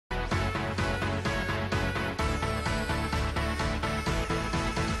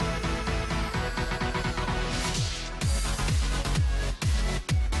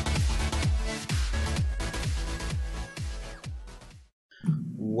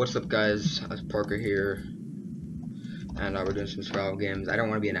What's up, guys? It's Parker here, and we're doing some survival games. I don't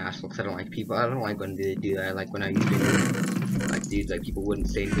want to be an asshole because I don't like people. I don't like when they do that. I like when I used to like dudes, like people wouldn't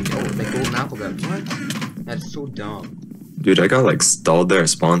say anything. Oh, like golden apple gun. What? That's so dumb. Dude, I got like stalled there at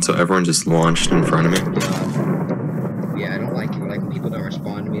spawn, so everyone just launched in front of me. Yeah, I don't like it. Like when people don't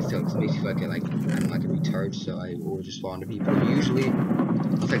respond to me, so it makes you feel like I'm like a retard. So I always respond to people. Usually,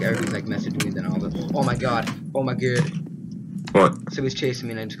 it's like everybody's like messaging me, then all the oh my god, What? Somebody's chasing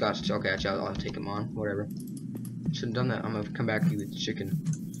me and I just got okay, actually, I'll take him on, whatever. Shouldn't have done that. I'm gonna come back to you with chicken.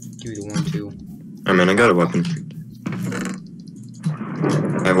 Give you the 1-2. I mean, I got a weapon.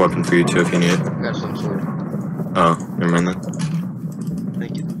 I have a weapon for you too if you need it. I got some sword. Oh, never mind then.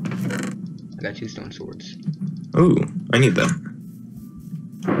 Thank you. I got 2 stone swords. Ooh, I need that.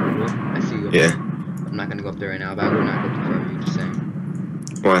 I see you. Yeah. I'm not gonna go up there right now, but I would not go too far, you just saying.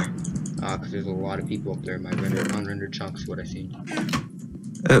 Why? Because there's a lot of people up there in my unrendered chunks, what I see.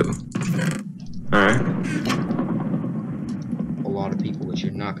 Oh. Alright. A lot of people, which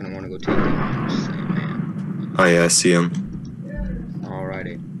you're not gonna want to go take them on, I'm just saying, man. Oh yeah, I see him.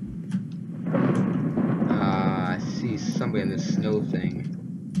 Alrighty. I see somebody in this snow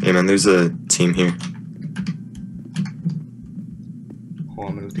thing. Hey man, there's a team here. Oh,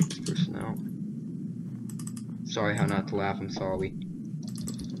 I'm gonna go take this person out. Sorry how not to laugh, I'm sorry.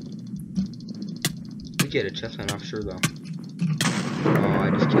 We get a chest man off, sure though. Oh, I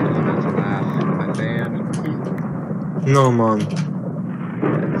just killed him not to laugh. My bad. No, man.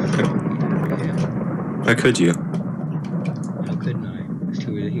 Yeah. How could you? How couldn't I?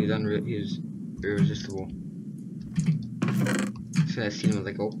 He was irresistible. As soon as I seen him, I was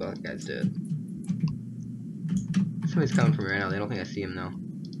like, oh, that guy's dead. Somebody's coming from me right now. They don't think I see him now.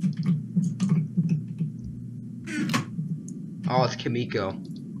 Oh, it's Kimiko.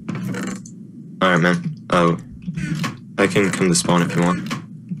 Alright, man. Oh. I can come to spawn if you want.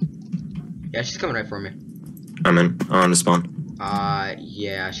 Yeah, she's coming right for me. I'm in. I'm on to spawn.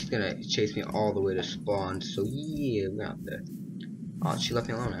 Yeah, she's gonna chase me all the way to spawn, so yeah, we're out there. Oh, she left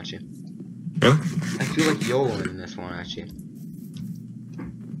me alone, actually. Really? I feel like YOLOing in this one, actually.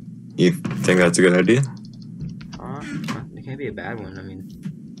 You think that's a good idea? It can't be a bad one, I mean,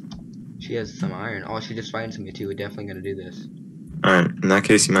 she has some iron. Oh, she's just fighting somebody too, we're definitely gonna do this. Alright, in that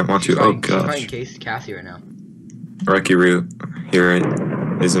case you might want to. Oh gosh. She's fighting Cassie right now. Wrecky Root here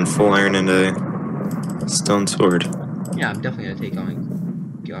is in full iron and a stone sword. Yeah, I'm definitely gonna take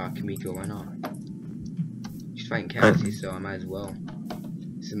on Kimiko, why not? She's fighting Cassie, so I might as well.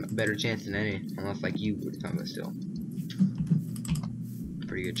 It's a better chance than any, unless like you were talking about still.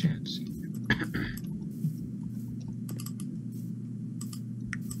 Pretty good chance.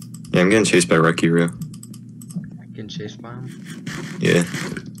 Yeah, I'm getting chased by Wrecky Root. Getting chased by him? Yeah.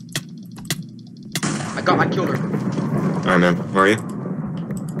 I killed her. Alright, man. Where are you?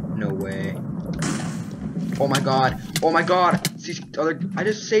 No way. Oh my god. Oh my god. See, I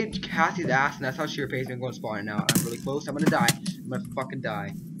just saved Cassie's ass, and that's how she repays me. I'm going to spawn now. I'm really close. I'm gonna die. I'm gonna fucking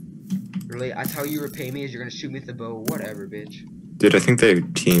die. Really? That's how you repay me? Is you're gonna shoot me with the bow? Whatever, bitch. Dude, I think they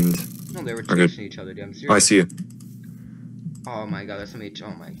teamed. No, they were chasing each other, dude. I'm serious. Oh, I see you. Oh my god, that's somebody.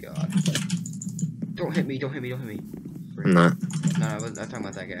 Oh my god. Don't hit me. Don't hit me. Don't hit me. I'm not. No, I'm not talking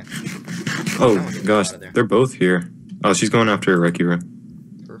about that guy. Oh gosh, they're both here. Oh, she's going after Wrecky Root.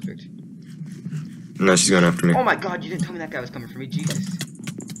 Perfect. No, she's going after me. Oh my god, you didn't tell me that guy was coming for me. Jesus.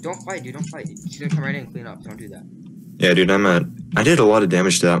 Don't fight, dude. Don't fight. She's gonna come right in and clean up. Don't do that. Yeah, dude, I did a lot of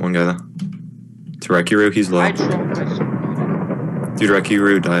damage to that one guy though. To Wrecky Root, he's low. Dude, Wrecky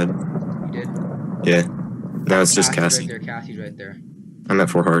Root died. You did? Yeah. Now it's just Cassie. Right there. Cassie's right there. I'm at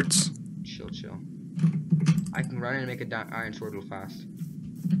 4 hearts. Chill. I can run in and make an iron sword real fast.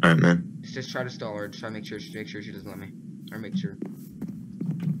 Alright, man. Just try to stall her. Try to make sure she doesn't let me. Or make sure.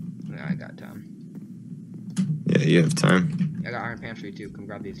 Yeah, I got time. Yeah, you have time. I got iron pants for you too. Come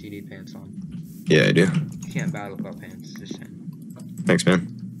grab these. You need pants on. Yeah, I do. You can't battle without pants. Just saying. Thanks, man.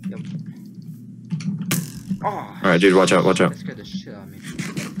 Yep. Oh. Alright, dude, watch out, watch out. That scared the shit out of me.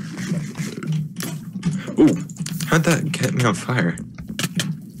 Ooh, how'd that get me on fire?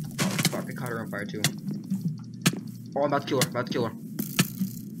 Fuck, I caught her on fire too. Oh, I'm about to kill her.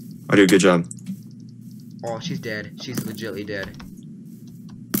 Oh, dude, good job. Oh, she's dead. She's legitly dead.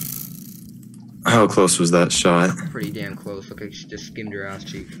 How close was that shot? Pretty damn close. Look like she just skimmed her ass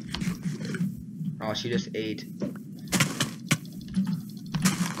cheek. Oh, she just ate.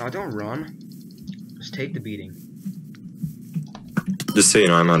 Oh, don't run. Just take the beating. Just so you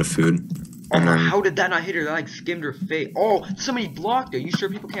know, I'm out of food. Oh, how did that not hit her? That like skimmed her face. Oh, somebody blocked her. You sure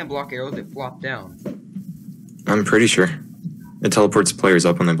people can't block arrows that flop down? I'm pretty sure. It teleports players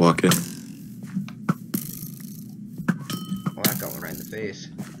up when they block it. Oh, that got one right in the face.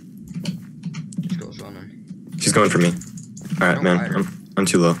 This girl's running. She's going for me. Alright, man. I'm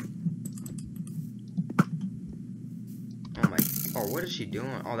too low. Oh my. Oh, what is she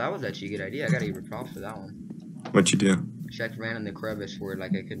doing? Oh, that was actually a good idea. I gotta give her props for that one. What'd you do? She like ran in the crevice where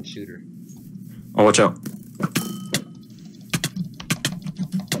like I couldn't shoot her. Oh, watch out.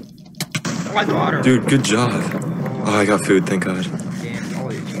 Oh, I got her. Dude, good job. Oh, I got food, thank God. Damn. Oh,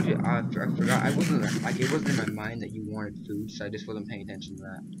 I forgot. I wasn't like it wasn't in my mind that you wanted food, so I just wasn't paying attention to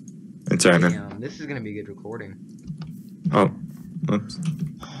that. It's alright, man. Damn, this is gonna be a good recording. Oh, whoops.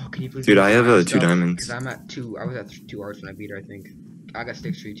 Oh, can you please? Dude, I have 2 diamonds. Because I'm at 2. I was at 2 hearts when I beat her, I think. I got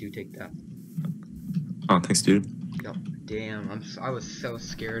sticks for you too. Take that. Oh, thanks, dude. Yep. Damn, I was so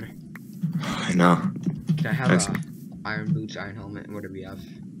scared. I know. Can I have iron boots, iron helmet, and whatever you have?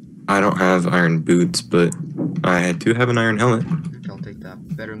 I don't have iron boots, but I do have an iron helmet. Okay, I'll take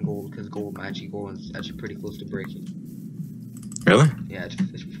that. Better than gold, because gold is actually pretty close to breaking. Really? Yeah,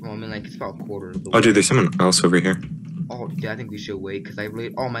 well, I mean, like, it's about a quarter of the way. Oh, dude, there's someone else over here. Oh, yeah, I think we should wait, because I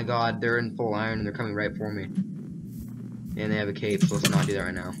really... Oh, my God, they're in full iron, and they're coming right for me. And they have a cape, so let's not do that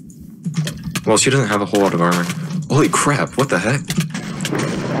right now. Well, she doesn't have a whole lot of armor. Holy crap, what the heck?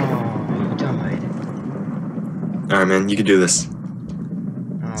 Oh, you died. Alright, man, you can do this.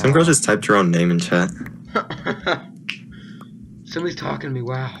 Oh. Some girl just typed her own name in chat. Somebody's talking to me,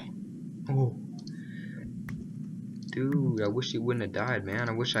 wow. Oh. Dude, I wish she wouldn't have died, man.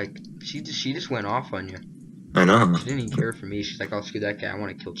 I wish she just went off on you. I know. She didn't even care for me. She's like, oh, screw that guy. I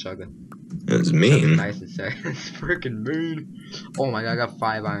want to kill Chugga. It was mean. Nice and sexy. It's freaking mean. Oh my God, I got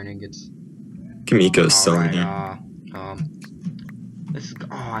 5 iron ingots. Kimiko's still in here. This is,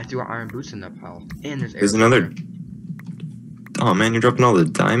 I threw iron boots in that pile. And there's another. Oh man, you're dropping all the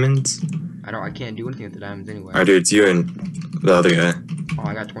diamonds? I can't do anything with the diamonds anyway. Alright, dude, it's you and the other guy. Oh,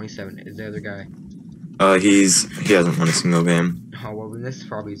 I got 27. Is the other guy? He hasn't won a single game. Oh, well, then this is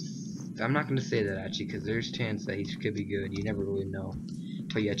probably... I'm not going to say that, actually, because there's a chance that he could be good. You never really know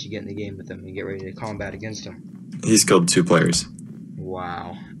until you actually get in the game with him and get ready to combat against him. He's killed 2 players.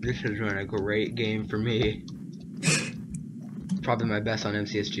 Wow. This has been a great game for me. Probably my best on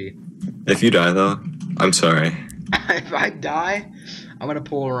MCSG. If you die, though, I'm sorry. If I die, I'm going to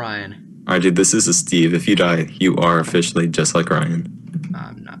pull a Ryan. Alright, dude, this is a Steve. If you die, you are officially just like Ryan.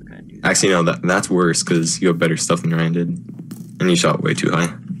 I'm not going to do that. Actually, no, that's worse, because you have better stuff than Ryan did. And you shot way too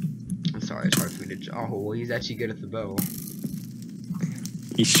high. I'm sorry, it's hard for me to... Oh, well, he's actually good at the bow.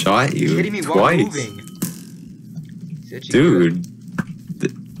 He shot you He's hitting me twice. while moving. Dude.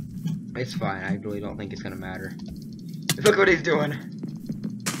 It's fine, I really don't think it's going to matter. Look what he's doing.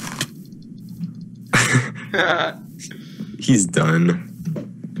 He's done.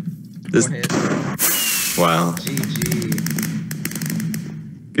 This... One hit. Wow. GG.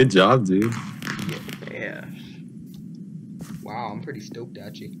 Good job, dude. Yeah. Wow, I'm pretty stoked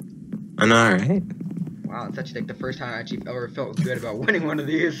actually. I know, right? Wow, it's actually like the first time I actually ever felt good about winning one of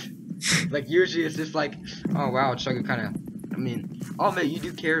these. Like usually it's just like, oh wow, Chugga kind of. I mean, I'll admit you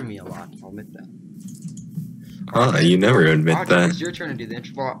do carry me a lot. I'll admit that. You never admit that. It's your turn to do the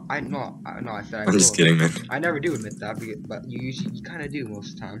intro. Well, I said I I'm just kidding, man. I never do admit that, but you kind of do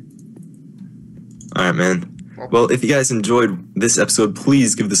most of the time. Alright, man. Well, if you guys enjoyed this episode,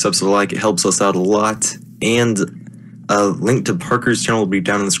 please give this episode a like. It helps us out a lot. And a link to Parker's channel will be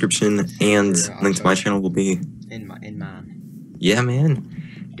down in the description, and link to my channel will be in mine. Yeah, man.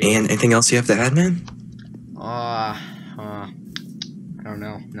 And anything else you have to add, man? I don't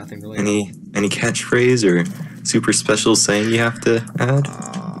know. Nothing really. Any catchphrase or super special saying you have to add?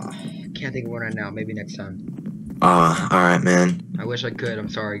 Can't think of one right now. Maybe next time. Alright, man. I wish I could. I'm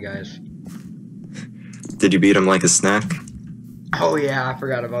sorry, guys. Did you beat him like a snack? Oh yeah, I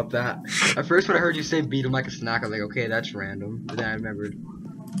forgot about that. At first when I heard you say beat him like a snack, I was like, okay, that's random. But then I remembered.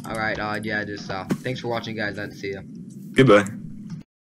 Alright, yeah, just thanks for watching, guys. I'd see ya. Goodbye.